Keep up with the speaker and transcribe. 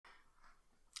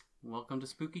Welcome to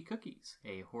Spooky Cookies,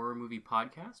 a horror movie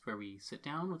podcast where we sit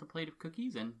down with a plate of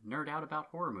cookies and nerd out about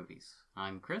horror movies.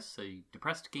 I'm Chris, a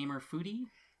depressed gamer foodie.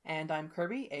 And I'm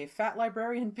Kirby, a fat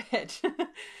librarian bitch.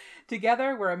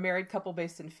 Together, we're a married couple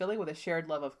based in Philly with a shared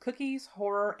love of cookies,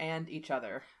 horror, and each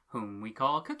other. Whom we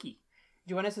call Cookie.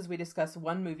 Join us as we discuss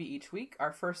one movie each week.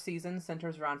 Our first season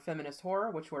centers around feminist horror,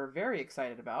 which we're very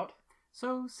excited about.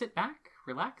 So sit back,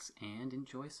 relax, and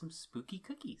enjoy some spooky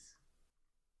cookies.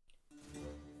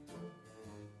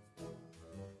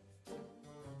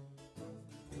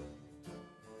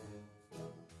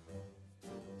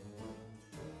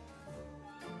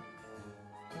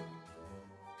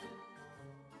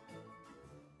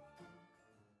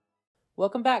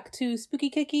 Welcome back to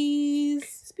Spooky Cookies.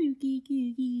 Spooky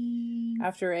Cookies.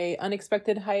 After a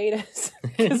unexpected hiatus,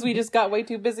 because we just got way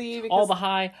too busy. Because... all the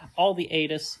high, all the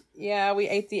atus. Yeah, we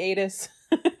ate the atus.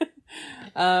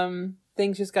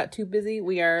 Things just got too busy.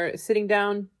 We are sitting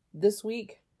down this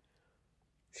week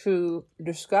to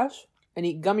discuss and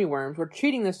eat gummy worms. We're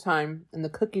cheating this time, and the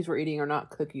cookies we're eating are not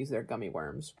cookies, they're gummy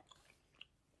worms.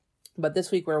 But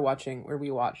this week we watched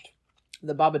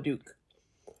The Babadook.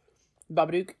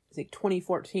 Babadook is a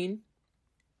 2014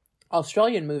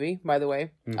 Australian movie, by the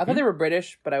way. Mm-hmm. I thought they were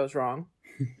British, but I was wrong.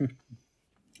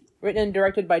 Written and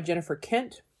directed by Jennifer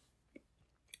Kent,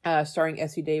 starring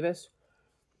Essie Davis.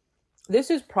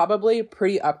 This is probably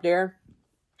pretty up there,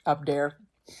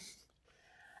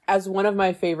 as one of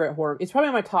my favorite horror. It's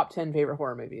probably my top 10 favorite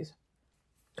horror movies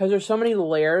because there's so many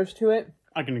layers to it.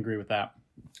 I can agree with that.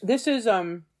 This is,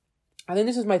 I think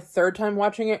this is my third time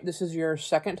watching it. This is your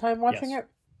second time watching it.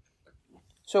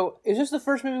 So, is this the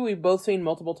first movie we've both seen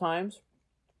multiple times?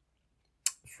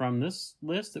 From this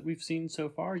list that we've seen so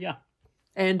far, yeah.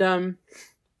 And,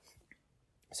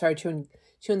 sorry, chewing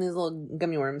these little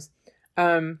gummy worms.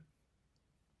 And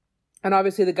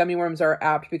obviously the gummy worms are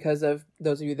apt because of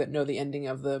those of you that know the ending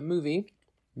of the movie.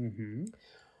 Mm-hmm.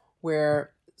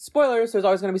 Where, spoilers, there's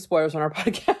always going to be spoilers on our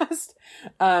podcast.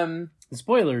 The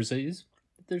spoilers is,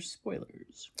 there's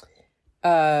spoilers.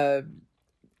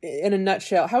 In a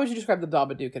nutshell, how would you describe the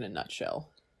Babadook in a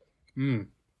nutshell? The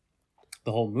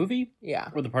whole movie? Yeah.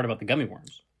 Or the part about the gummy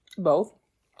worms? Both.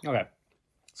 Okay.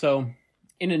 So,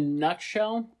 in a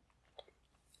nutshell,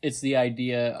 it's the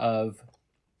idea of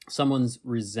someone's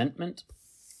resentment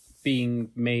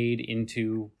being made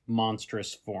into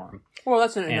monstrous form. Well,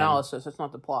 that's an analysis. It's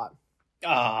not the plot.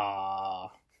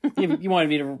 You wanted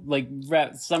me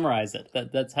to summarize it.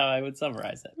 That's how I would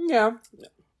summarize it. Yeah.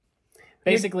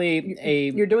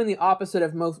 Basically, you're doing the opposite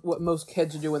of what most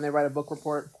kids do when they write a book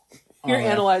report. You're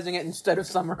analyzing it instead of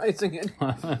summarizing it.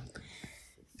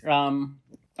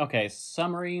 Okay,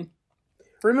 summary.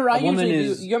 Remember, you want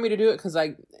me to do it because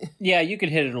I... Yeah, you could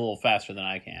hit it a little faster than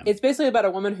I can. It's basically about a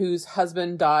woman whose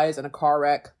husband dies in a car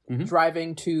wreck,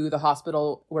 driving to the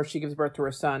hospital where she gives birth to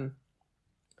her son.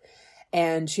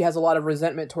 And she has a lot of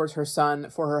resentment towards her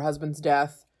son for her husband's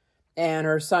death. And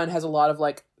her son has a lot of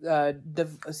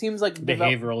seems like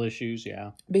behavioral issues,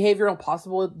 yeah. Behavioral,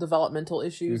 possible developmental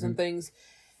issues and things.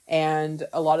 And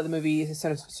a lot of the movie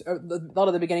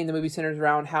the beginning of the movie centers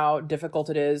around how difficult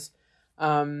it is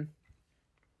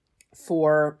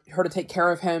for her to take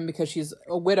care of him because she's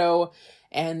a widow,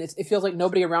 and it feels like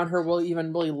nobody around her will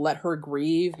even really let her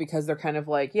grieve because they're kind of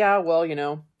like, yeah, well,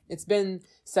 it's been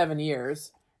 7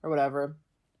 years or whatever.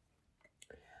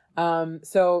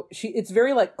 So it's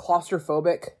very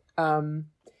claustrophobic,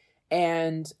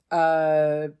 and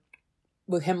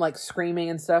with him screaming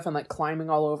and stuff and climbing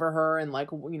all over her and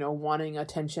wanting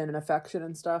attention and affection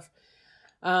and stuff.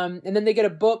 And then they get a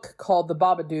book called The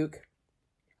Babadook,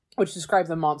 which describes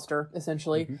the monster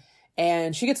essentially. Mm-hmm.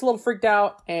 And she gets a little freaked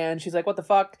out and she's like, what the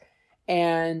fuck?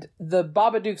 And the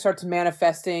Babadook starts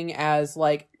manifesting as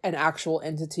an actual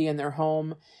entity in their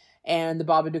home. And the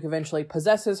Babadook eventually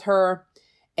possesses her.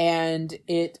 And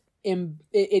it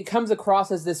comes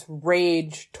across as this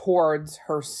rage towards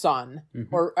her son,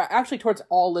 or actually towards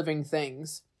all living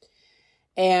things.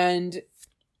 And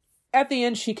at the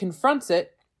end, she confronts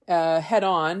it head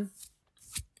on,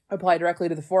 applied directly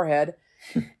to the forehead.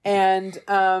 And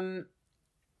I'm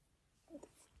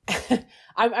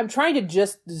trying to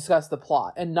just discuss the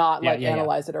plot and not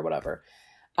analyze it or whatever.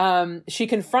 She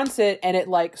confronts it, and it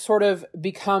sort of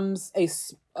becomes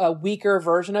a weaker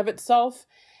version of itself.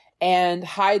 And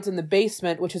hides in the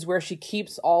basement, which is where she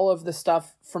keeps all of the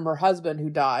stuff from her husband who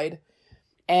died.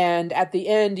 And at the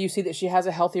end, you see that she has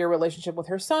a healthier relationship with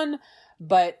her son,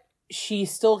 but she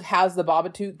still has the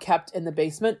Babadook kept in the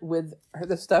basement with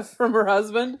the stuff from her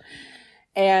husband.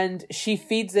 And she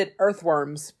feeds it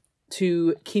earthworms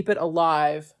to keep it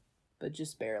alive, but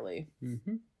just barely.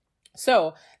 Mm-hmm.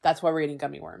 So that's why we're eating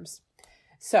gummy worms.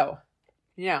 So,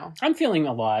 yeah. I'm feeling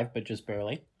alive, but just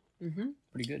barely. Mm-hmm.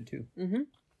 Pretty good, too. Mm-hmm.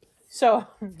 So,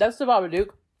 that's the Babadook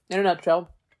in a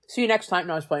nutshell. See you next time.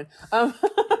 No, I was playing.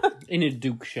 In a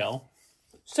Duke shell.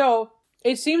 So,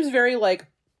 it seems very, like,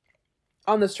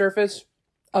 on the surface,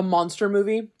 a monster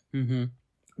movie. Mm-hmm.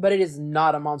 But it is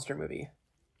not a monster movie.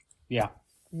 Yeah.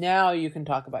 Now you can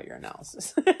talk about your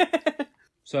analysis.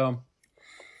 So,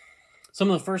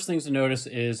 some of the first things to notice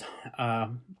is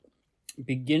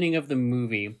beginning of the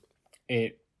movie,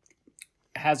 it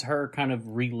has her kind of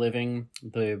reliving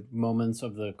the moments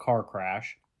of the car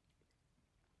crash.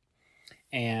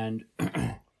 And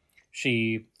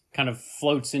she kind of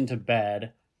floats into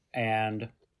bed and,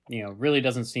 you know, really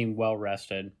doesn't seem well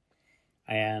rested.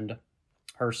 And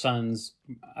her son's...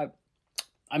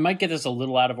 I might get this a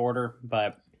little out of order,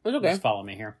 but It's okay. just follow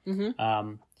me here.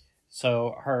 Mm-hmm.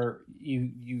 So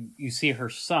you see her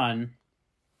son,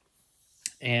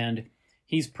 and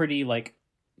he's pretty like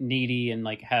needy and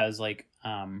like has like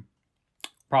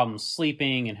problems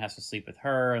sleeping and has to sleep with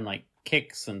her and like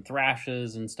kicks and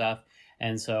thrashes and stuff.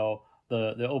 And so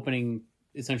the opening,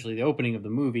 essentially the opening of the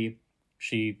movie,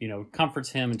 she, you know, comforts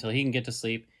him until he can get to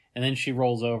sleep, and then she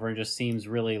rolls over and just seems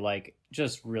really like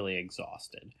just really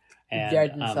exhausted. And,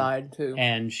 dead inside too.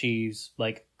 And she's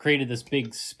like created this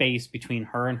big space between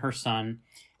her and her son,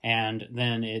 and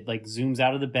then it like zooms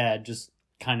out of the bed, just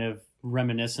kind of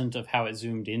reminiscent of how it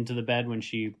zoomed into the bed when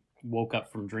she woke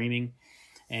up from dreaming.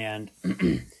 And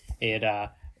it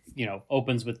you know,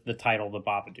 opens with the title The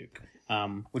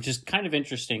Babadook, which is kind of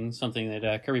interesting. Something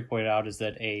that Kirby pointed out is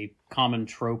that a common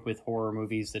trope with horror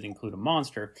movies that include a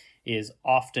monster is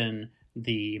often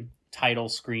the title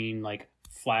screen like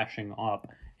flashing up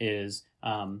is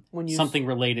when you something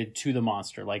related to the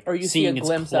monster, like or you seeing see a its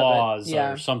glimpse claws of it.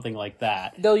 Yeah. or something like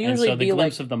that. They'll usually and so be the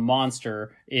glimpse like of the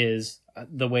monster is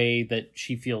the way that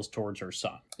she feels towards her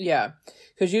son. Yeah,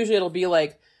 because usually it'll be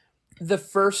like the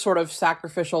first sort of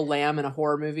sacrificial lamb in a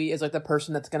horror movie is like the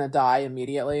person that's going to die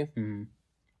immediately,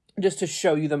 just to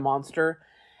show you the monster,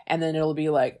 and then it'll be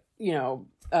like, you know,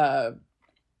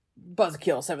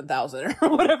 Buzzkill 7000 or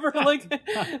whatever, like,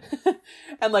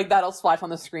 and like that'll splash on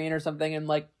the screen or something, and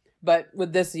like, but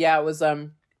with this, yeah, it was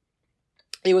on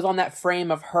that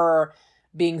frame of her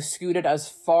being scooted as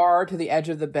far to the edge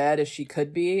of the bed as she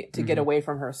could be to get away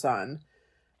from her son.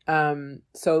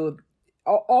 So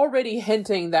already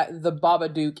hinting that the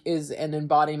Babadook is an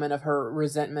embodiment of her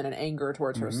resentment and anger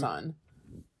towards her son.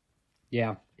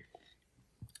 Yeah.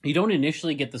 You don't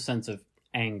initially get the sense of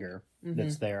anger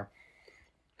that's there.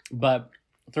 But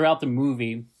throughout the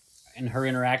movie and her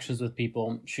interactions with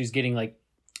people, she's getting like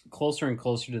closer and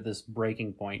closer to this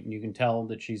breaking point. And you can tell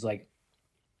that she's like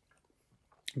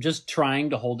just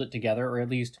trying to hold it together, or at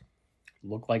least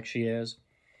look like she is.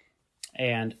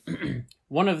 And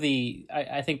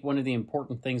I think one of the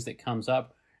important things that comes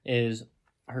up is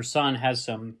her son has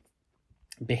some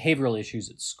behavioral issues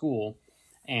at school,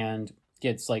 and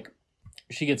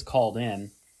she gets called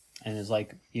in and is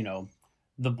like, you know,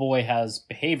 the boy has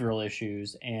behavioral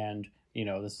issues, and, you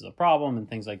know, this is a problem and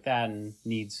things like that, and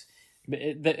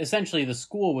essentially the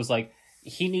school was like,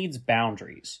 he needs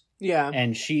boundaries. Yeah.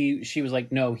 And she was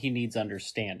like, no, he needs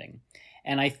understanding.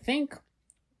 And I think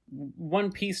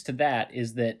one piece to that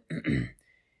is that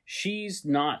she's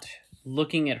not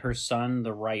looking at her son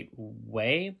the right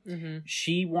way.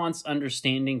 She wants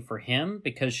understanding for him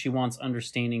because she wants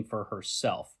understanding for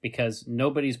herself, because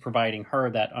nobody's providing her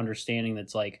that understanding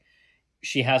that's like,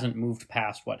 she hasn't moved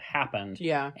past what happened.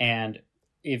 Yeah. And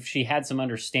if she had some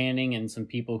understanding and some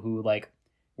people who like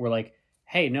were like,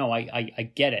 hey, no,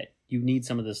 I get it. You need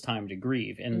some of this time to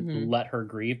grieve, and let her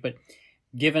grieve. But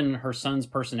given her son's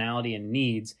personality and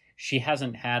needs, she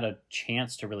hasn't had a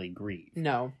chance to really grieve.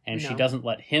 No. And she doesn't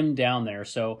let him down there.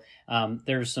 So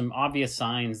there's some obvious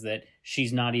signs that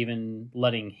she's not even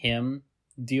letting him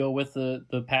deal with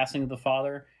the passing of the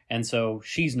father. And so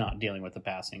she's not dealing with the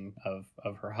passing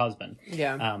of her husband.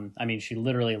 Yeah. I mean, she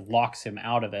literally locks him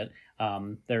out of it.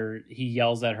 He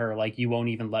yells at her, like, you won't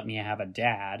even let me have a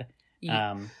dad.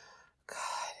 God.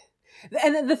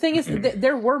 And the thing is,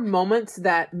 there were moments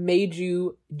that made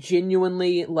you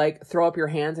genuinely like throw up your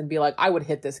hands and be like, I would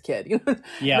hit this kid.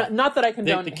 Yeah. Not that I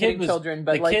condone hitting children,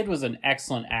 but the kid was an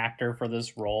excellent actor for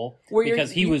this role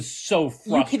because he was so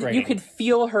frustrating. You could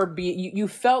feel her you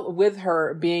felt with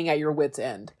her being at your wit's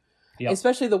end. Yep.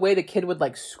 Especially the way the kid would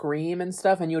like scream and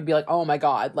stuff, and you would be like, oh my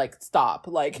God, like stop.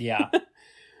 Like, yeah.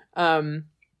 And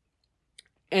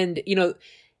you know,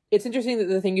 it's interesting that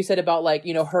the thing you said about like,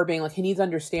 you know, her being like, he needs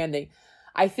understanding.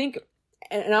 I think,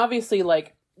 and obviously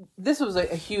like, this was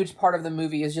a huge part of the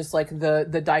movie is just like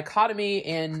the dichotomy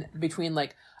in between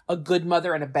like a good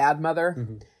mother and a bad mother.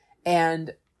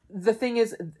 And the thing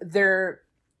is,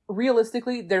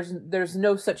 realistically, there's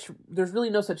really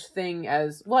no such thing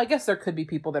as, well, I guess there could be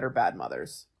people that are bad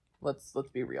mothers. Let's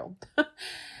be real.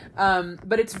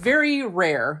 But it's very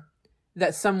rare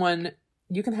that someone,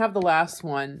 you can have the last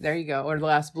one, there you go, or the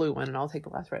last blue one, and I'll take the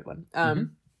last red one.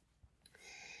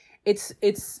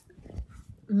 It's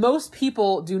most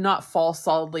people do not fall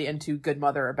solidly into good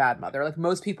mother or bad mother. Like,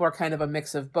 most people are kind of a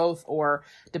mix of both, or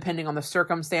depending on the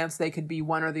circumstance, they could be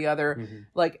one or the other.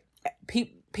 Like,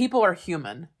 people are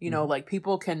human, you know, like,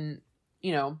 people can,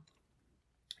 you know,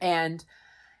 and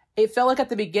it felt like at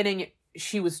the beginning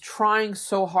she was trying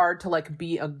so hard to, like,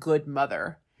 be a good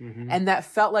mother. And that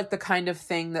felt like the kind of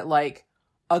thing that, like,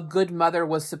 a good mother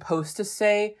was supposed to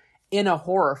say in a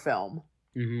horror film.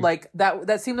 Like,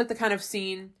 that seemed like the kind of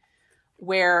scene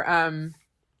where, I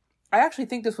actually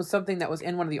think this was something that was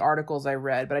in one of the articles I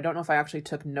read, but I don't know if I actually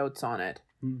took notes on it.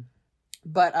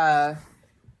 But,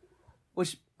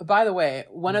 which, by the way,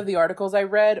 one of the articles I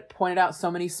read pointed out so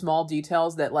many small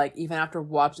details that, like, even after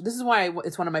watching, this is why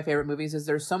it's one of my favorite movies, is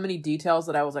there's so many details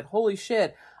that I was like, holy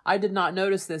shit, I did not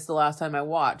notice this the last time I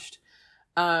watched.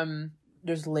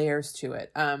 There's layers to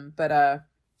it. But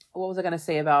what was I going to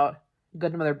say about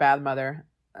good mother, bad mother?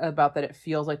 About that it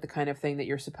feels like the kind of thing that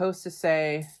you're supposed to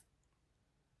say.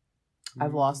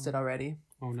 I've lost it already.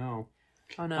 Oh no.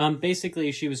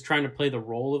 Basically, she was trying to play the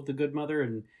role of the good mother,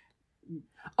 and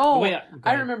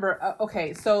I remember.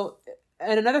 Okay, so,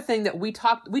 and another thing that we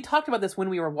talked about this when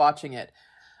we were watching it,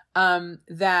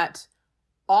 that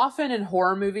often in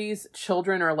horror movies,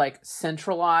 children are, like,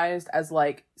 centralized as,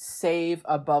 like, save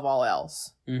above all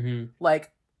else.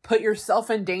 Like, put yourself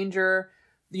in danger,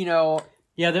 you know.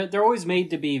 Yeah, they're always made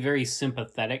to be very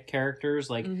sympathetic characters,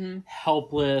 like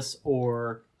helpless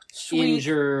or sweet,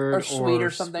 injured or sweet or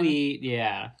something. Sweet,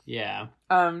 yeah.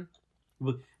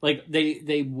 Like,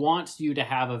 they want you to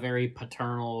have a very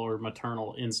paternal or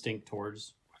maternal instinct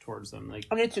towards them. Like,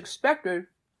 I mean, it's expected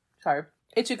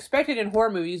in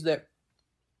horror movies that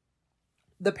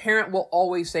the parent will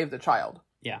always save the child.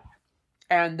 Yeah.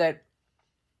 And I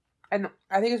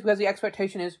think it's because the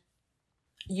expectation is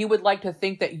you would like to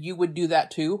think that you would do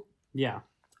that too. Yeah.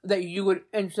 That you would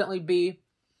instantly be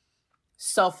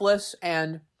selfless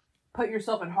and put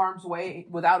yourself in harm's way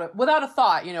without a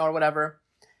thought, you know, or whatever.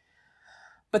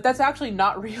 But that's actually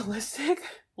not realistic.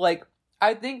 Like,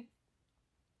 I think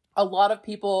a lot of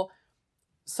people,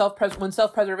 when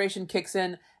self-preservation kicks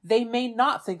in, they may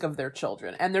not think of their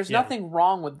children, and there's nothing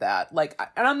wrong with that. Like,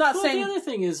 and I'm not saying the other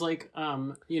thing is, like,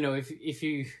 you know, if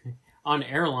you on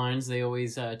airlines, they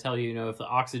always tell you, you know, if the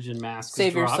oxygen mask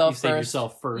save drop, yourself you save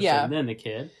yourself first, and then the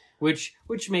kid, which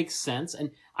makes sense.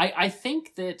 And I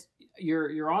think that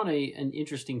you're on an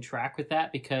interesting track with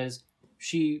that, because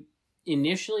she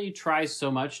initially tries so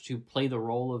much to play the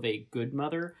role of a good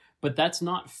mother, but that's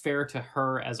not fair to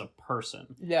her as a person.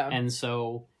 Yeah. And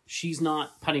so she's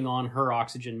not putting on her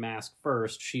oxygen mask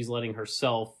first. She's letting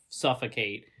herself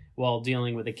suffocate while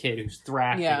dealing with a kid who's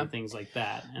thrashing and things like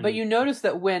that. And, but you notice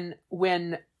that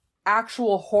when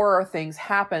actual horror things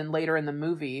happen later in the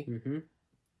movie,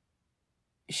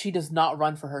 she does not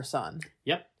run for her son.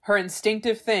 Yep. Her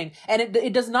instinctive thing. And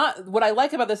it does not, what I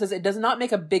like about this is it does not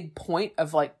make a big point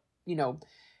of, like, you know,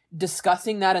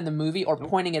 discussing that in the movie or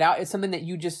pointing it out. It's something that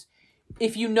you just,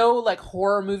 if you know, like,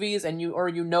 horror movies and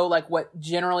you know, like, what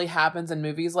generally happens in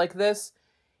movies like this,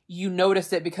 you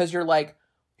notice it because you're like,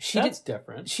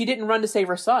 different. She didn't run to save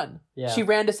her son. Yeah. She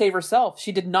ran to save herself.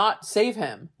 She did not save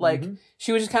him. Like,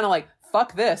 she was just kind of like,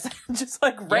 fuck this. Just,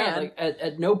 like, ran. Like,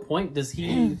 at no point does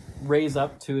he raise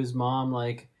up to his mom,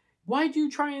 like, why'd you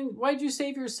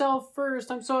save yourself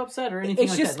first? I'm so upset, or anything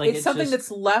like that. Like, it's something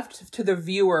that's left to the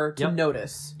viewer to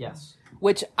notice. Yes.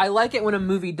 Which, I like it when a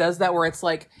movie does that, where it's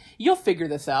like, you'll figure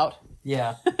this out.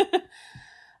 Yeah.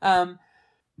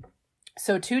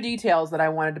 So 2 details that I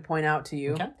wanted to point out to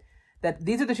you. Okay. That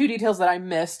these are the 2 details that I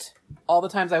missed all the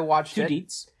times I watched it. 2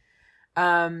 deets.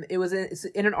 It's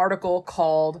in an article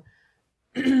called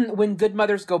When Good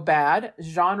Mothers Go Bad,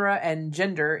 Genre and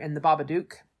Gender in the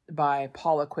Babadook by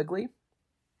Paula Quigley.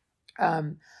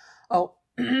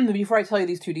 Before I tell you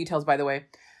these 2 details, by the way,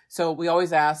 so we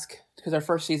always ask, because our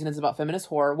first season is about feminist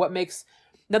horror, what makes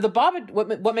the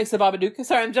Babadook?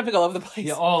 Sorry, I'm jumping all over the place.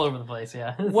 Yeah, all over the place,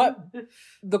 yeah.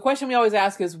 The question we always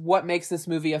ask is, what makes this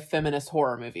movie a feminist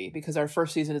horror movie? Because our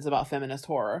first season is about feminist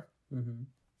horror.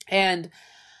 And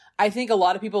I think a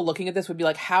lot of people looking at this would be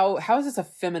like, how is this a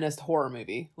feminist horror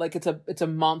movie? Like, it's a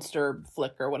monster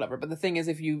flick or whatever. But the thing is,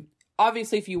 if you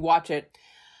watch it,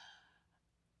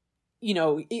 you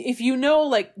know, if you know,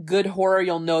 like, good horror,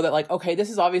 you'll know that, like, okay, this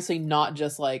is obviously not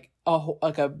just like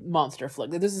a monster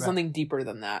flick. This is something deeper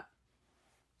than that.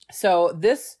 So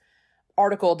this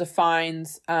article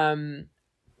defines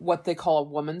what they call a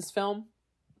woman's film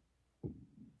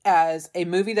as a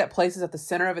movie that places at the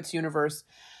center of its universe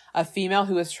a female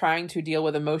who is trying to deal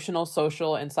with emotional,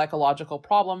 social, and psychological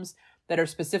problems that are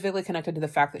specifically connected to the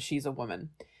fact that she's a woman.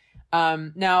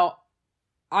 Now,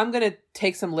 I'm going to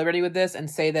take some liberty with this and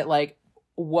say that, like,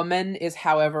 woman is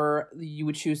however you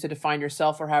would choose to define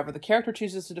yourself or however the character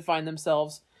chooses to define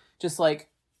themselves. Just like,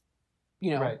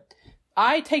 you know, Right.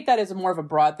 I take that as more of a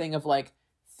broad thing of, like,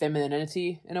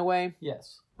 femininity in a way.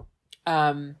 Yes.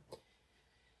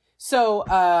 So,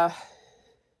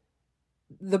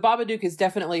 the Babadook is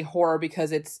definitely horror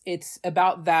because it's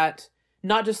about that,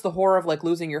 not just the horror of like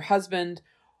losing your husband,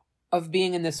 of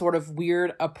being in this sort of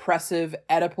weird, oppressive,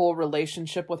 Oedipal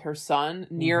relationship with her son,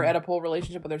 near Oedipal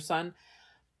relationship with her son,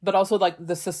 but also like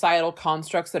the societal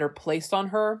constructs that are placed on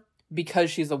her because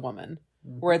she's a woman,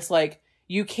 where it's like,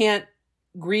 you can't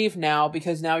grieve now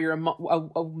because now you're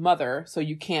a mother, so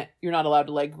you're not allowed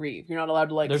to like grieve. You're not allowed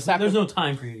to like there's no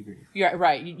time for you to grieve. Yeah,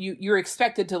 right. You're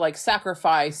expected to like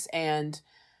sacrifice and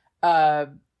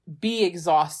be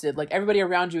exhausted. Like everybody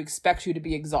around you expects you to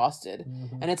be exhausted.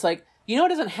 And it's like, you know, it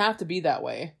doesn't have to be that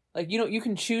way. Like, you know, you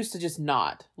can choose to just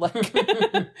not. Like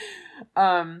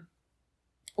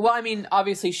well, I mean,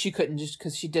 obviously she couldn't just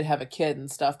because she did have a kid and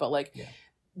stuff, but like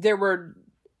there were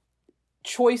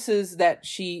choices that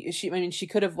she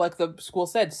could have, like the school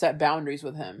said, set boundaries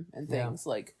with him and things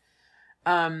like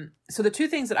so the two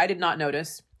things that I did not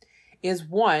notice is,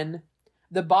 one,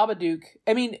 the Babadook,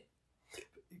 I mean,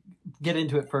 get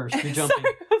into it first. You're jumping.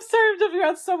 I'm sorry, I'm jumping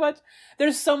around so much.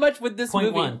 There's so much with this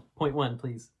movie. Point one,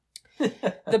 please.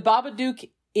 The Babadook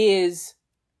is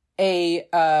a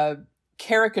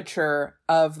caricature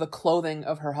of the clothing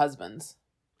of her husband's.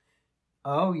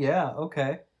 Oh yeah,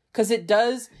 okay. Because it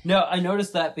does. No, I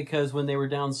noticed that because when they were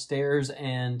downstairs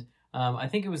and I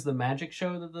think it was the magic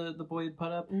show that the boy had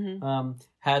put up,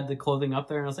 had the clothing up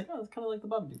there, and I was like, oh, it's kind of like the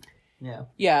Babadook. Yeah.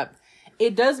 Yeah.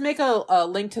 It does make a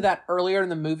link to that earlier in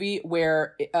the movie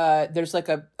where there's like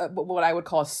a what I would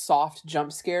call a soft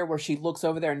jump scare where she looks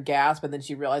over there and gasps, and then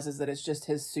she realizes that it's just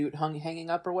his suit hanging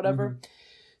up or whatever.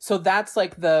 So that's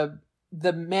like the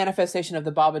manifestation of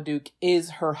the Babadook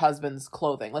is her husband's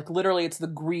clothing. Like literally it's the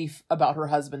grief about her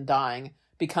husband dying,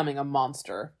 becoming a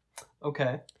monster.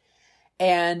 Okay.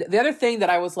 And the other thing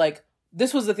that I was like,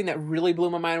 this was the thing that really blew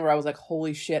my mind, where I was like,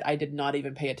 holy shit, I did not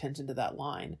even pay attention to that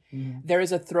line. There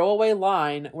is a throwaway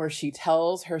line where she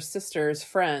tells her sister's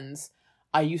friends,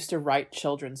 I used to write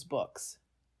children's books.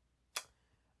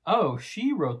 Oh,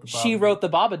 she wrote the Babadook. She wrote the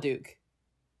Babadook.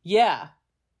 Yeah.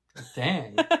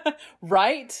 Dang.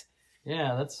 Right?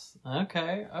 Yeah, that's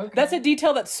okay. That's a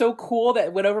detail that's so cool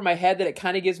that went over my head that it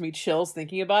kind of gives me chills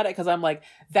thinking about it, because I'm like,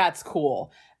 that's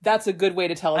cool. That's a good way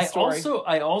to tell a story.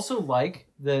 I also like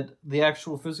that the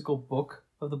actual physical book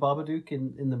of the Babadook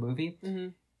in the movie,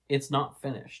 it's not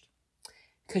finished.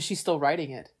 Because she's still writing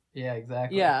it. Yeah,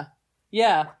 exactly.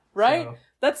 Yeah, right? So,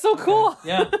 that's so cool.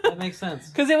 Yeah, that makes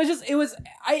sense. Because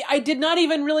I did not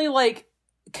even really like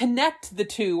connect the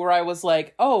two, where I was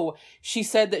like, oh, she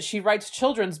said that she writes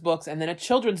children's books and then a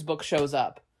children's book shows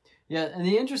up. Yeah, and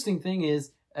the interesting thing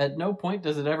is, at no point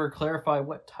does it ever clarify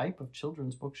what type of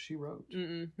children's books she wrote.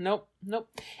 Nope.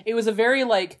 It was a very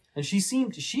like... And she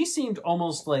seemed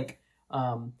almost like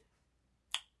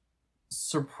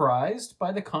surprised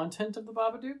by the content of the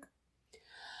Babadook.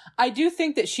 I do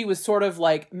think that she was sort of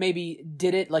like, maybe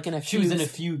did it like in a fugue. She was in a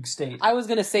fugue state. I was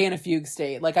going to say in a fugue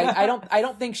state. Like, I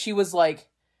don't think she was like,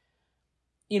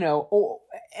 you know,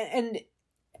 and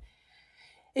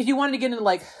if you wanted to get into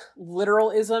like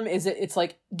literalism, it's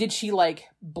like, did she like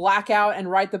black out and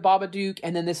write the Babadook,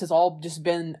 and then this has all just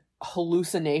been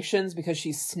hallucinations because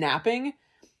she's snapping?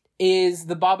 Is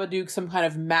the Babadook some kind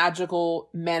of magical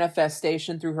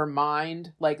manifestation through her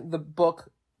mind, like the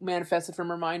book manifested from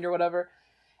her mind or whatever?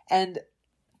 And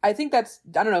I think that's,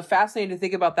 I don't know, fascinating to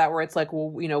think about that, where it's like,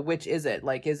 well, you know, which is it?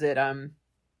 Like, is it, I don't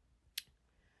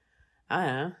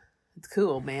know. It's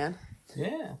cool, man.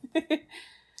 Yeah.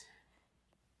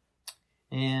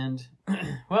 And,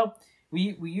 well,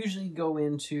 we usually go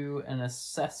into an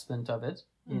assessment of it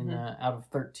in out of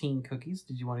 13 cookies.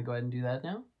 Did you want to go ahead and do that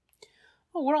now?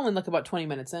 Oh, we're only like about 20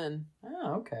 minutes in.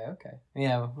 Oh, okay.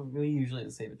 Yeah, we usually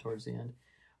save it towards the end.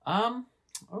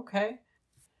 Okay.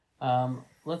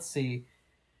 Let's see.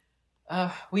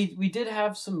 We did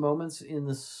have some moments in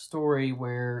the story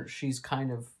where she's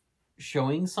kind of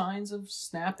showing signs of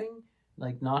snapping,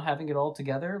 like not having it all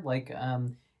together. Like,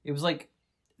 it was like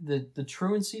the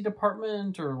truancy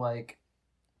department, or like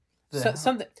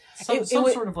something. Some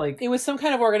sort of like, it was some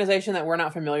kind of organization that we're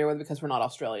not familiar with because we're not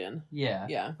Australian.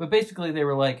 Yeah. But basically they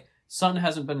were like son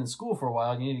hasn't been in school for a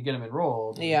while. You need to get him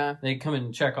enrolled. Yeah. They come in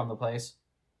and check on the place.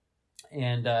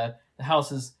 And the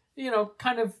house is,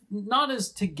 kind of not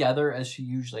as together as she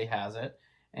usually has it.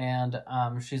 And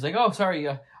she's like, oh, sorry,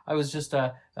 I was just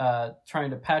trying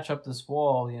to patch up this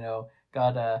wall,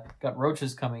 got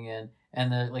roaches coming in.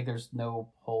 And there's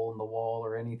no hole in the wall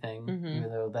or anything, even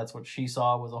though that's what she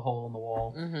saw was a hole in the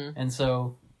wall. And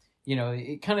so,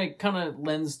 it kind of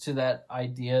lends to that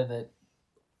idea that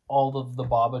all of the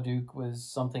Babadook was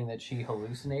something that she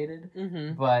hallucinated.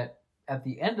 But at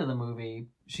the end of the movie,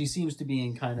 she seems to be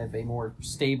in kind of a more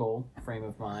stable frame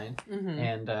of mind.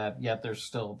 And yet there's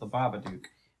still the Babadook.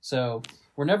 So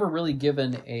we're never really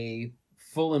given a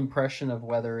full impression of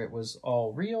whether it was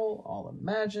all real, all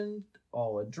imagined,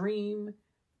 all a dream,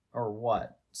 or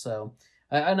what. So,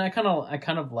 and I kind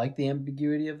of like the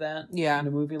ambiguity of that. Yeah. In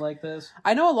a movie like this.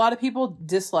 I know a lot of people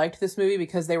disliked this movie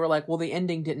because they were like, well, the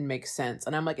ending didn't make sense.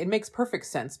 And I'm like, it makes perfect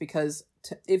sense because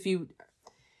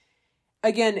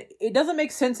again, it doesn't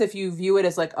make sense if you view it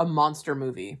as like a monster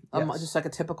movie, just like a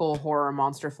typical horror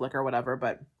monster flick or whatever.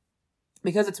 But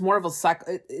because it's more of a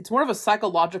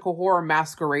psychological horror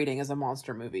masquerading as a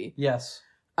monster movie. Yes.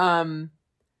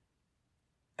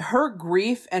 Her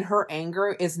grief and her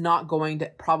anger is not going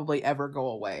to probably ever go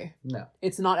away. No.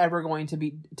 It's not ever going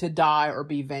to die or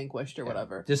be vanquished or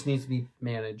whatever. Just needs to be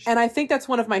managed. And I think that's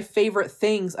one of my favorite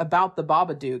things about the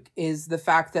Babadook is the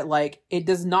fact that it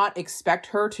does not expect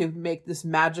her to make this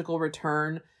magical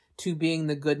return to being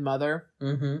the good mother.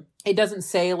 It doesn't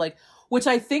say which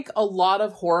I think a lot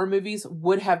of horror movies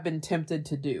would have been tempted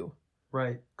to do.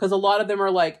 Right. Because a lot of them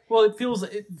are well, it feels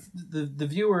the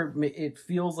viewer, it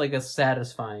feels like a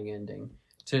satisfying ending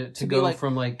to go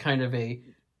from kind of a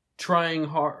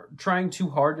trying too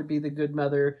hard to be the good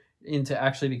mother into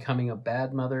actually becoming a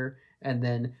bad mother, and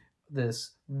then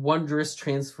this wondrous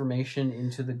transformation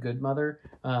into the good mother,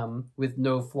 with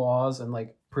no flaws and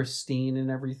pristine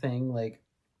and everything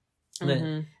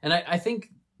and I think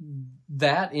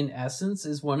that in essence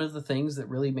is one of the things that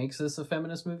really makes this a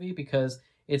feminist movie, because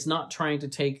it's not trying to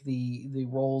take the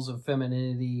roles of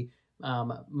femininity,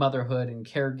 motherhood, and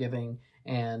caregiving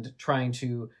and trying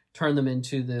to turn them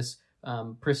into this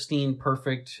pristine,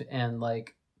 perfect, and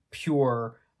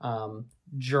pure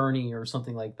journey or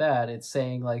something like that. It's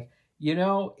saying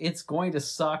it's going to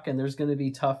suck and there's going to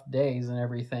be tough days and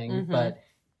everything, but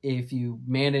if you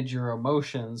manage your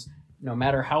emotions, no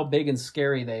matter how big and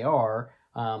scary they are,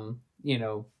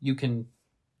 you can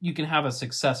have a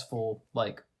successful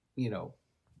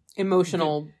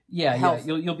emotional health.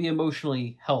 You'll be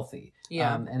emotionally healthy.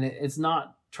 And it's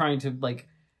not trying to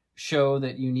show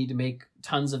that you need to make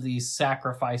tons of these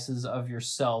sacrifices of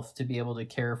yourself to be able to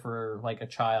care for a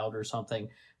child or something,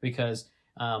 because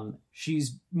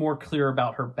she's more clear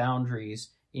about her boundaries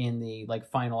in the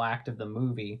final act of the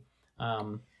movie.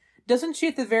 Doesn't she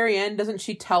at the very end, doesn't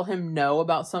she tell him no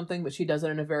about something, but she does it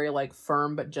in a very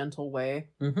firm but gentle way?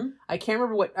 I can't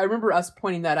remember I remember us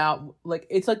pointing that out.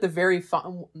 It's the very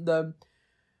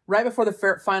right before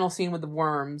the final scene with the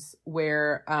worms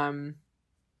where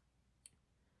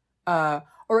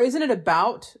or isn't it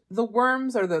about the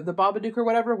worms or the Babadook or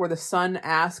whatever, where the son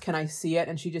asks, can I see it?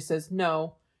 And she just says,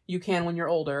 no, you can when you're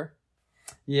older.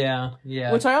 Yeah.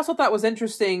 Which I also thought was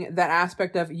interesting, that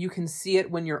aspect of you can see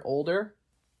it when you're older.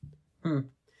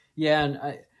 Yeah,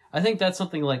 and I think that's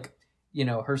something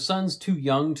her son's too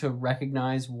young to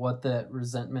recognize what the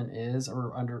resentment is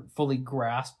or fully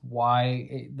grasp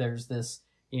why there's this,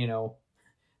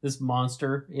 this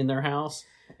monster in their house.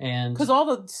 And because all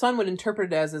the son would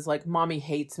interpret it as is mommy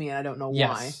hates me and I don't know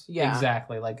why. Yeah,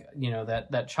 exactly.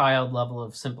 That child level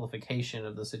of simplification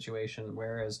of the situation.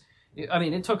 Whereas,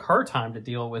 it took her time to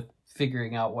deal with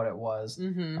figuring out what it was.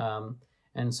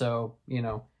 And so,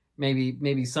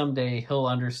 maybe someday he'll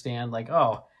understand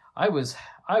oh, I was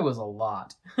a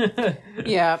lot.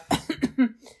 Yeah.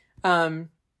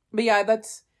 But yeah,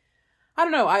 that's, I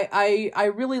don't know. I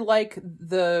really like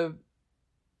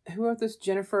who wrote this?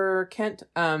 Jennifer Kent.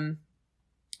 I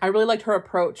really liked her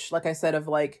approach, like I said, of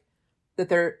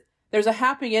that there's a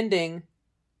happy ending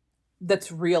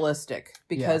that's realistic,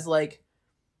 because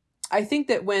I think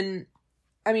that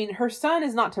her son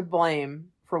is not to blame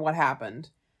for what happened.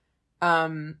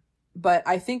 But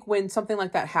I think when something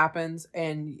like that happens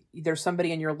and there's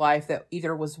somebody in your life that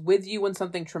either was with you when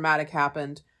something traumatic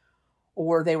happened,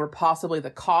 or they were possibly the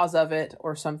cause of it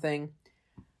or something,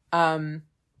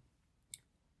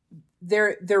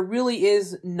 there really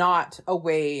is not a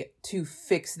way to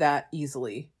fix that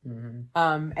easily.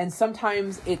 And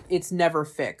sometimes it's never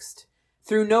fixed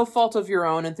through no fault of your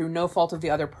own and through no fault of the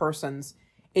other person's.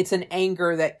 It's an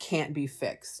anger that can't be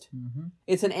fixed.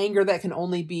 It's an anger that can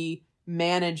only be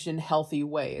managed in healthy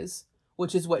ways,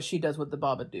 which is what she does with the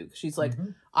Babadook. She's like,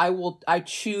 I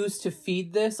choose to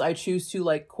feed this. I choose to,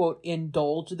 like, quote,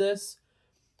 indulge this.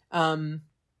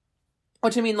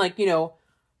 Which, I mean, like, you know,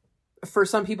 for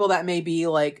some people that may be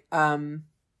like,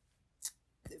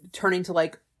 turning to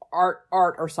like art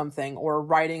or something, or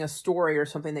writing a story or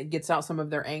something that gets out some of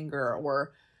their anger,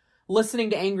 or listening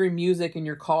to angry music in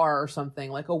your car or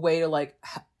something, like a way to like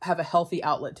have a healthy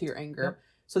outlet to your anger,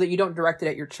 so that you don't direct it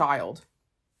at your child.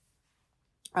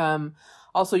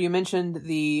 Also, you mentioned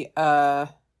the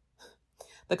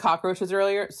cockroaches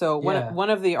earlier. So one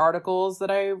of the articles that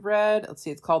I read, let's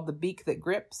see, it's called "The Beak That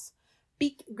Grips,"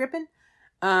 beak gripping,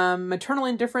 maternal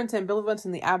indifference, ambivalence,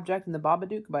 and the abject in the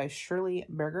Babadook by Shirley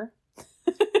Berger.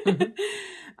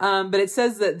 But it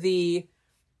says that the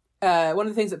one of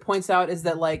the things it points out is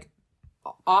that, like,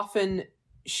 often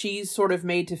she's sort of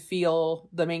made to feel,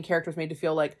 the main character is made to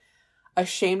feel like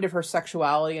ashamed of her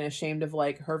sexuality and ashamed of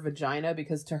like her vagina,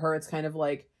 because to her it's kind of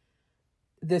like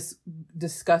this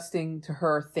disgusting to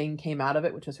her thing came out of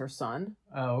it, which is her son.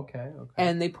 Oh, okay.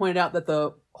 And they pointed out that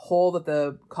the hole that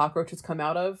the cockroaches come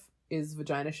out of is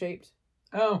vagina shaped.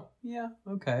 Oh, yeah,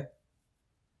 okay.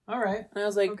 All right. And I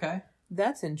was like, okay,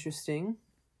 that's interesting.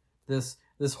 This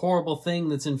horrible thing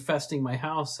that's infesting my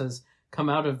house has come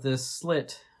out of this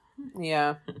slit.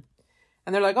 Yeah.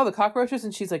 And they're like, oh, the cockroaches?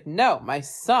 And she's like, no, my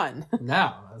son.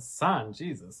 No, a son,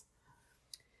 Jesus.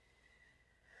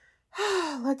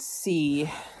 Let's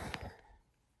see.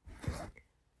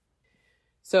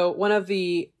 So one of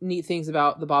the neat things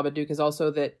about the Babadook is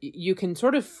also that you can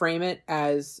sort of frame it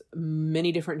as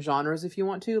many different genres if you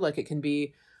want to. Like, it can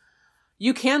be,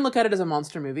 you can look at it as a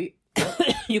monster movie.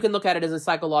 You can look at it as a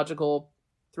psychological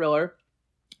thriller,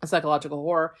 a psychological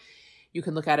horror. You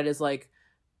can look at it as like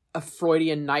a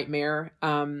Freudian nightmare.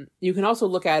 You can also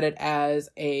look at it as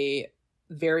a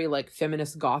very like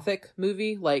feminist gothic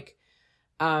movie, like,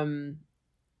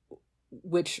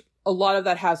 which a lot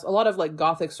of like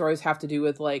gothic stories have to do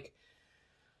with like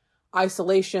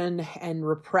isolation and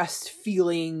repressed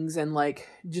feelings and like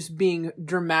just being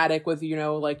dramatic with, you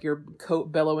know, like your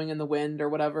coat billowing in the wind or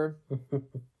whatever.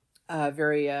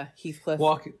 Very Heathcliff.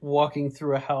 Walking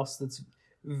through a house that's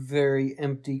very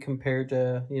empty compared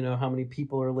to, you know, how many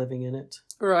people are living in it.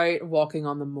 Right, walking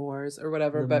on the moors or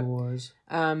whatever. Moors.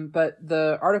 But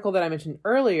the article that I mentioned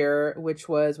earlier, which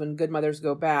was When Good Mothers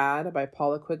Go Bad by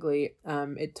Paula Quigley,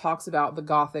 it talks about the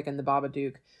Gothic and the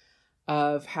Babadook,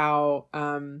 of how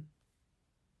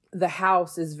the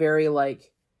house is very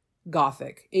like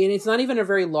Gothic. And it's not even a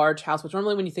very large house, which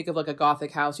normally when you think of like a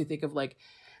Gothic house, you think of like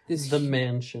this... The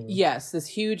mansion. Yes, this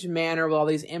huge manor with all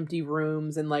these empty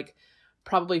rooms and like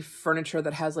probably furniture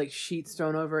that has like sheets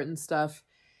thrown over it and stuff.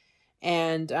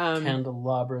 And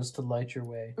candelabras to light your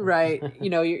way. Right. You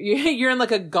know, you're in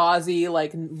like a gauzy, like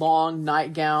long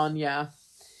nightgown. Yeah.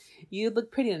 You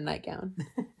look pretty in a nightgown.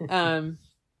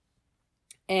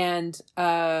 And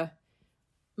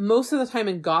most of the time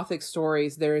in Gothic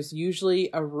stories, there's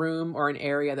usually a room or an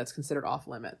area that's considered off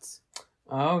limits.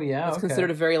 Oh, yeah. It's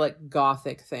considered a very like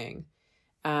Gothic thing.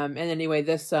 And anyway,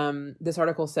 this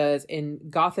article says, in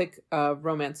Gothic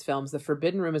romance films, the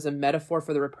forbidden room is a metaphor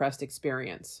for the repressed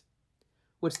experience,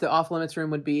 which the off-limits room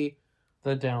would be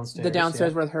the downstairs. Yeah.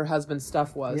 Where her husband's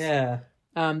stuff was. Yeah.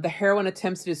 The heroine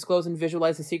attempts to disclose and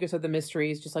visualize the secrets of the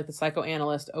mysteries, just like the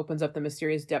psychoanalyst opens up the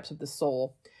mysterious depths of the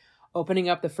soul. Opening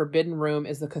up the forbidden room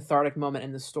is the cathartic moment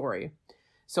in the story.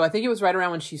 So I think it was right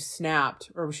around when she snapped,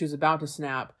 or she was about to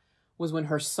snap, was when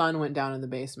her son went down in the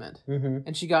basement. Mm-hmm.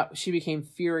 And she became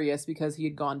furious because he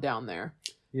had gone down there.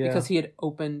 Yeah. Because he had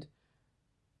opened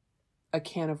a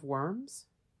can of worms.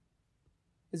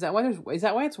 Is that why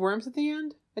it's worms at the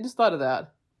end? I just thought of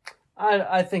that.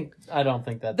 I don't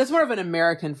think that's more of an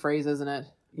American phrase, isn't it?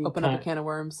 Open up a can of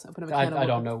worms. Open up a can of worms. I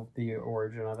don't know the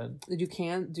origin of it. Did you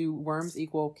do worms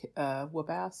equal whoop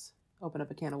ass? Open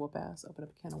up a can of whoop ass. Open up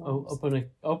a can of worms.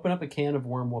 Open up a can of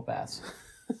worm whoop ass.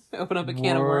 Open up a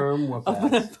can of worm.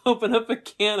 Open up a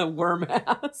can of worm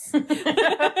ass.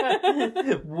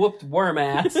 Whooped worm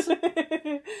ass.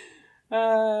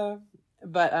 But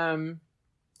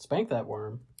spank that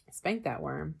worm. Spank that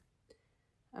worm.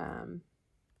 And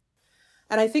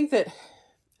I think that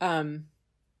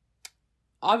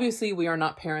obviously we are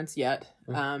not parents yet.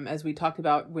 As we talked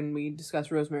about when we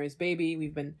discussed Rosemary's Baby,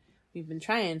 we've been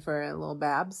trying for a little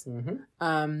babs.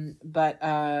 Mm-hmm.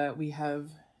 But we have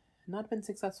not been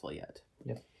successful yet.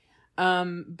 Yep.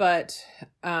 But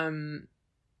I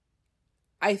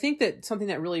think that something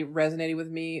that really resonated with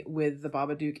me with the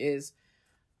Babadook is,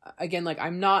 again, like,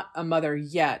 I'm not a mother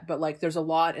yet, but like there's a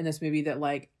lot in this movie that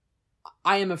like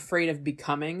I am afraid of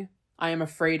becoming. I am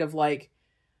afraid of like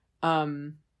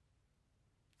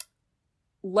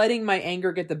letting my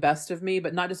anger get the best of me,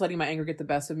 but not just letting my anger get the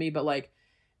best of me, but like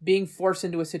being forced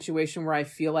into a situation where I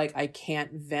feel like I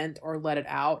can't vent or let it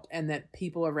out, and that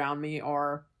people around me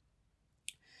are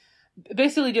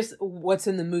basically just what's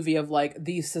in the movie of like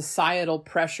the societal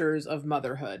pressures of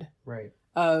motherhood. Right.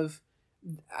 And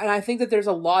I think that there's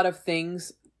a lot of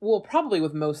things, well, probably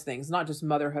with most things, not just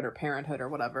motherhood or parenthood or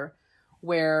whatever,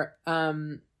 where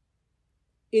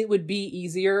it would be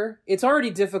easier. It's already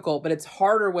difficult, but it's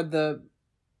harder with the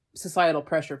societal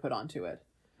pressure put onto it.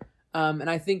 And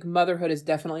I think motherhood is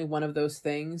definitely one of those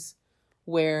things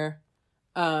where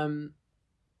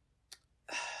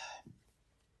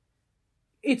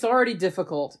it's already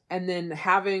difficult. And then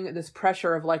having this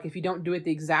pressure of like, if you don't do it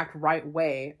the exact right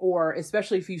way, or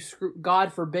especially if you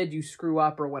God forbid you screw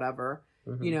up or whatever,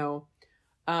 you know,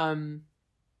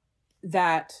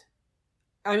 that's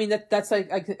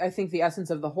like, I think the essence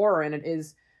of the horror in it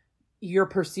is you're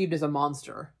perceived as a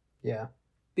monster. Yeah.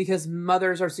 Because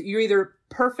mothers you're either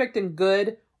perfect and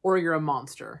good or you're a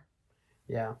monster.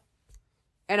 Yeah.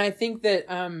 And I think that,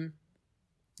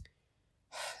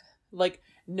 like,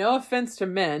 no offense to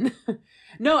men.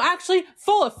 No, actually,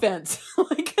 full offense.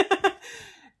 Like,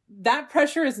 that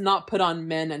pressure is not put on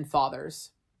men and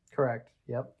fathers. Correct.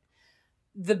 Yep.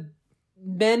 The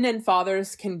men and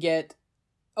fathers can get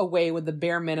away with the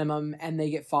bare minimum and they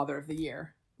get Father of the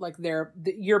Year. Like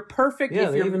you're perfect. Yeah,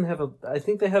 if they you're... even have I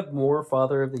think they have more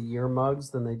Father of the Year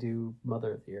mugs than they do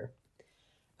Mother of the Year.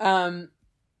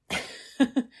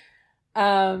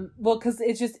 Well, because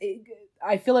it's just,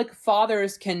 I feel like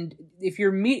fathers can, if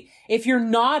you're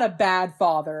not a bad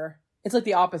father, it's like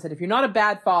the opposite. If you're not a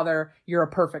bad father, you're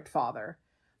a perfect father.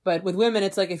 But with women,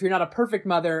 it's like, if you're not a perfect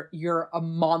mother, you're a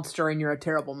monster and you're a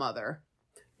terrible mother.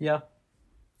 Yeah.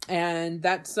 And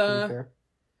that's,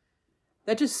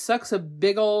 that just sucks a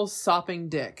big ol' sopping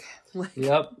dick. Like,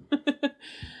 yep.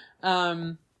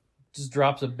 Just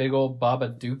drops a big old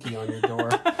Babadookie on your door.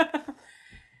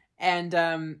 And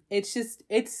I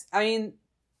mean,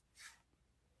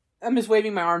 I'm just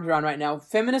waving my arms around right now.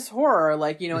 Feminist horror,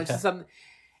 like, you know, it's just something,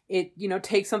 it, you know,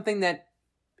 takes something that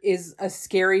is a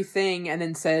scary thing and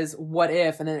then says, what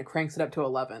if, and then it cranks it up to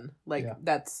 11. Like,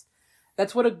 that's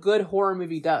what a good horror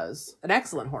movie does. An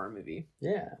excellent horror movie.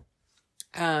 Yeah.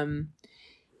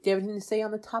 Do you have anything to say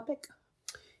on the topic?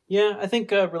 Yeah, I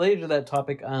think related to that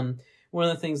topic, one of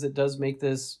the things that does make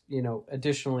this, you know,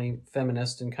 additionally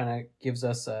feminist and kind of gives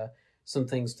us some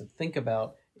things to think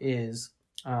about is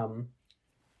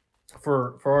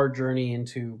for our journey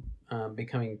into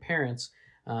becoming parents,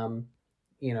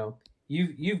 you know,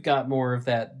 you've got more of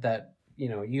that you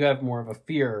know, you have more of a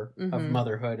fear of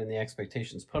motherhood and the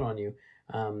expectations put on you.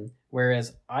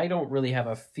 Whereas I don't really have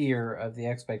a fear of the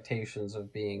expectations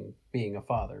of being a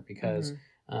father, because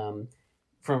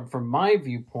from my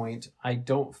viewpoint, I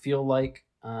don't feel like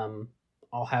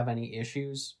I'll have any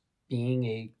issues being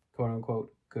a quote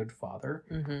unquote good father.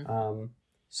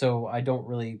 So I don't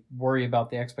really worry about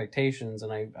the expectations,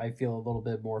 and I feel a little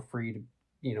bit more free to,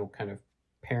 you know, kind of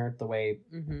parent the way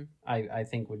I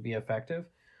think would be effective.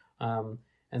 And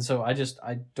so I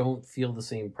don't feel the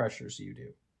same pressures you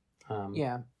do.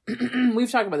 Yeah.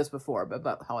 We've talked about this before, but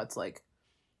about how it's like,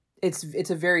 it's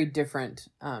a very different,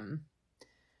 but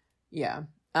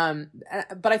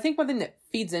I think one thing that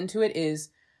feeds into it is,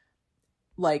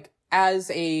 like, as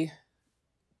a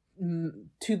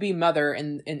to-be mother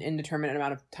in an indeterminate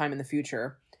amount of time in the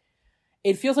future,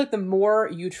 it feels like the more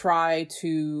you try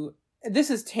to,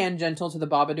 this is tangential to the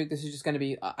Babadook, this is just going to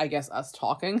be, I guess, us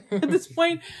talking at this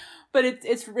point, but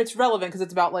it's relevant because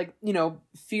it's about, like, you know,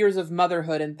 fears of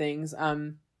motherhood and things.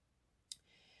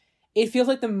 It feels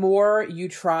like the more you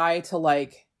try to,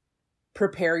 like,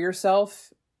 prepare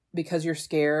yourself because you're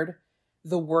scared,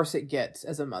 the worse it gets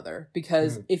as a mother.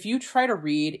 Because if you try to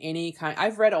read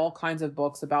I've read all kinds of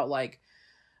books about, like,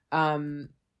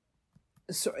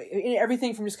 so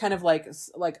everything from just kind of like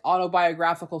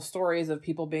autobiographical stories of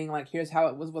people being like, here's how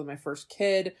it was with my first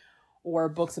kid, or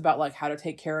books about, like, how to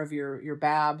take care of your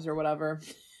babs or whatever.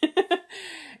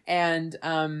 And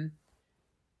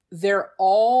they're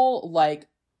all like,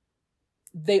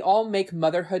 they all make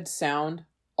motherhood sound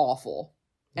awful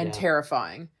and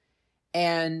terrifying.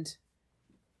 And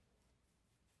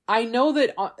I know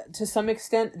that to some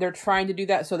extent they're trying to do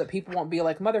that so that people won't be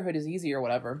like, motherhood is easy or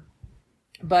whatever.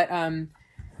 But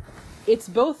it's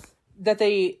both that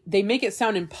they make it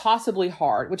sound impossibly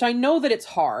hard, which I know that it's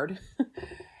hard.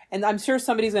 And I'm sure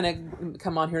somebody's going to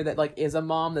come on here that, like, is a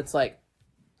mom that's like,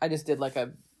 I just did like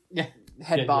a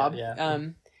head bob.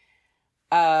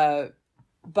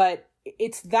 But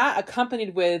it's that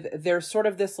accompanied with, there's sort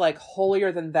of this, like,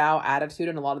 holier than thou attitude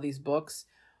in a lot of these books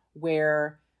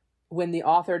where when the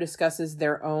author discusses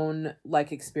their own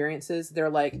like experiences, they're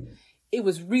like, it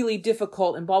was really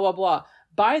difficult and blah, blah, blah.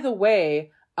 By the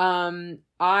way,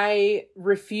 I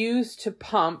refused to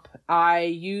pump. I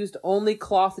used only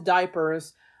cloth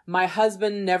diapers. My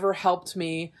husband never helped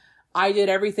me. I did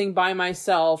everything by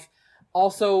myself.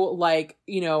 Also, like,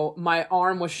 you know, my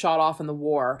arm was shot off in the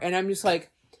war. And I'm just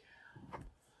like,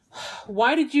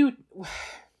 why did you...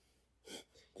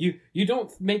 You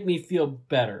don't make me feel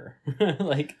better.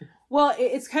 Like, well,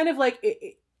 it's kind of like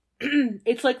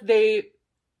it's like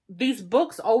these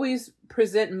books always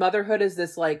present motherhood as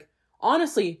this like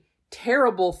honestly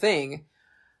terrible thing,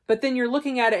 but then you're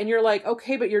looking at it and you're like,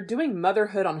 okay, but you're doing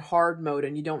motherhood on hard mode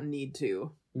and you don't need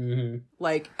to. mm-hmm.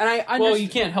 Like, and I well, you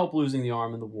can't help losing the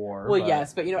arm in the war. Well,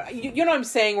 yes, but you know what I'm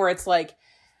saying, where it's like.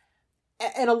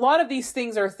 And a lot of these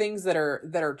things are things that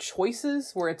are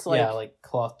choices where it's like... Yeah, like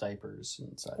cloth diapers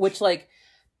and such. Which, like,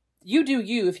 you do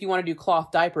you if you want to do cloth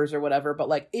diapers or whatever, but,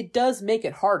 like, it does make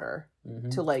it harder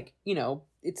to, like, you know,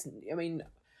 it's... I mean,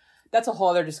 that's a whole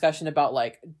other discussion about,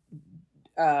 like,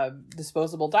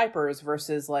 disposable diapers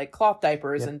versus, like, cloth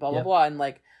diapers and blah, blah, blah. And,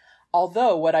 like,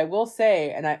 although what I will say,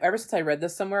 and ever since I read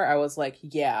this somewhere, I was like,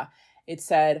 yeah. It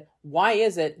said, why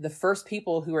is it the first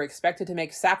people who are expected to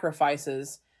make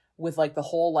sacrifices... with like the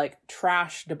whole like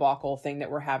trash debacle thing that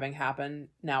we're having happen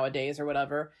nowadays or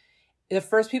whatever, the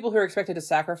first people who are expected to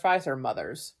sacrifice are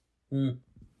mothers.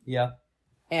 Yeah.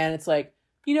 And it's like,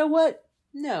 you know what?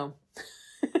 No.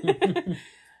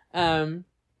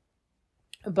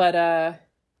 But that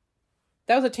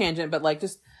was a tangent, but like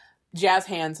just jazz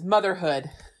hands, motherhood.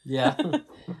 Yeah.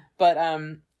 But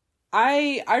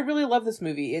I really love this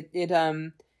movie.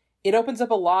 It opens up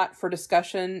a lot for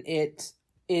discussion. It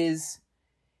is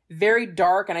very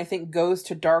dark, and I think goes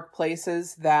to dark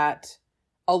places that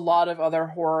a lot of other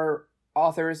horror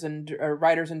authors and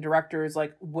writers and directors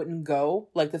like wouldn't go.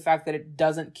 Like the fact that it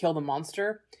doesn't kill the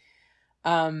monster.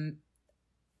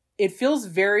 It feels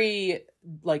very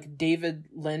like David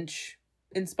Lynch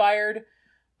inspired,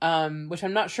 which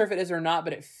I'm not sure if it is or not,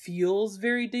 but it feels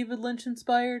very David Lynch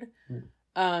inspired,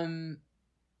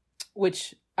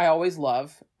 which I always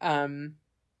love. And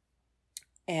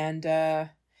yeah.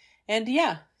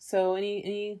 So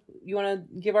any you want to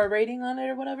give our rating on it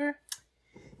or whatever?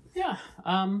 Yeah.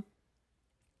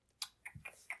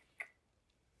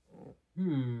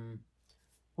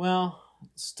 Well,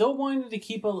 still wanted to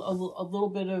keep a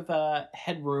little bit of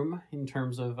headroom in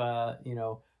terms of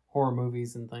horror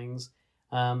movies and things.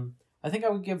 I think I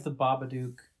would give the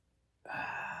Babadook.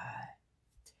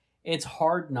 It's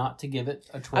hard not to give it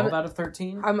a 12 out of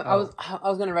 13. I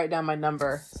was gonna write down my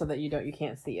number so that you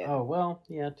can't see it. Oh well,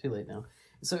 yeah, too late now.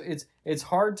 So it's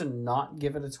hard to not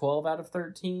give it a 12 out of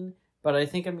 13, but I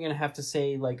think I'm gonna have to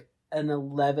say like an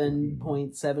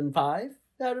 11.75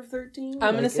 out of 13.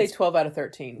 I'm gonna say 12 out of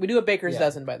 13. We do a baker's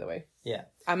dozen, by the way. Yeah.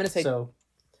 I'm gonna say so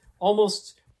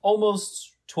almost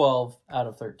 12 out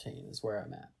of 13 is where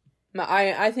I'm at. No,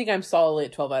 I think I'm solidly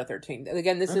at 12 out of 13.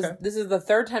 Again, this is the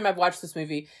third time I've watched this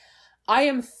movie. I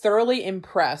am thoroughly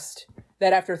impressed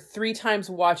that after 3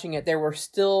 times watching it, there were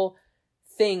still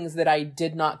things that I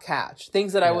did not catch.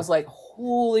 Things that I was like,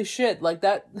 holy shit, like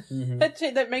that,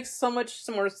 that makes so much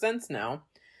more sense now.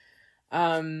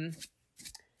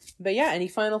 But yeah, any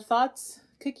final thoughts,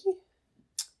 Cookie?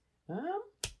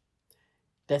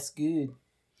 That's good.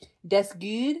 That's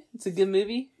good? It's a good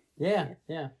movie? Yeah.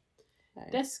 Right.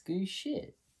 That's good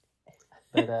shit.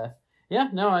 But, yeah,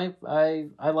 no, I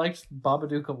liked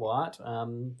Babadook a lot.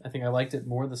 I think I liked it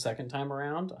more the second time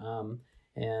around.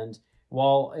 And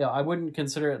while I wouldn't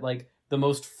consider it like the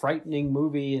most frightening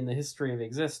movie in the history of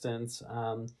existence,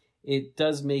 it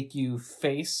does make you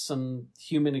face some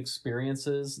human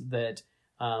experiences that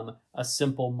a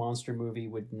simple monster movie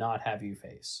would not have you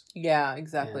face. Yeah,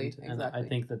 exactly. And I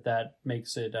think that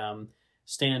makes it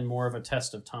stand more of a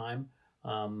test of time.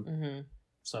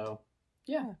 So,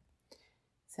 yeah.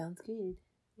 Sounds good.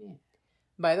 Yeah.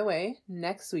 By the way,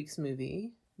 next week's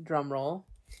movie, drum roll,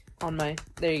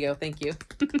 there you go, thank you.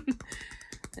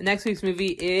 Next week's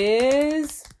movie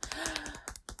is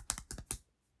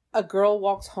A Girl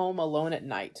Walks Home Alone at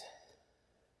Night.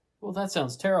 Well, that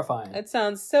sounds terrifying. That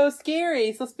sounds so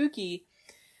scary, so spooky.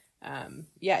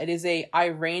 Yeah, it is a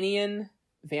Iranian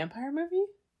vampire movie?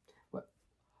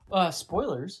 What?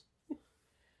 Spoilers.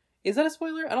 Is that a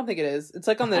spoiler? I don't think it is. It's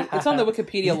like on the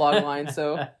Wikipedia log line,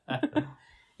 so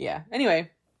yeah.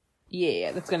 Anyway,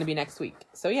 yeah, that's going to be next week.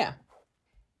 So yeah.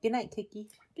 Good night, Kiki.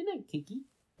 Good night, Kiki.